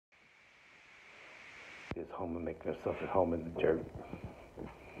his home and making herself at home in the dirt.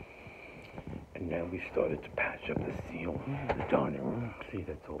 And now we started to patch up the ceiling of the dining room. See,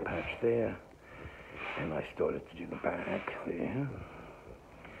 that's all patched there. And I started to do the back there.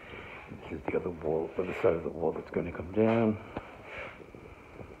 This is the other wall, the other side of the wall that's going to come down.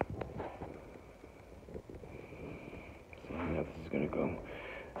 So now this is going to go.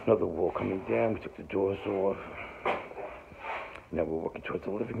 Another wall coming down. We took the doors off. Now we're walking towards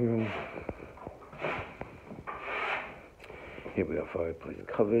the living room. Here we have fireplace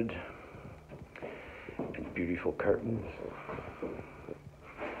covered and beautiful curtains.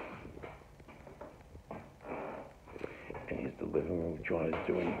 And here's the living room. John is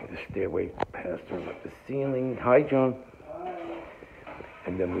doing the stairway past her up the ceiling. Hi, John. Hi.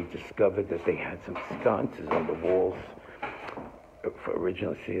 And then we discovered that they had some sconces on the walls.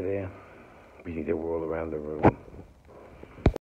 Originally, see there? We think they were all around the room.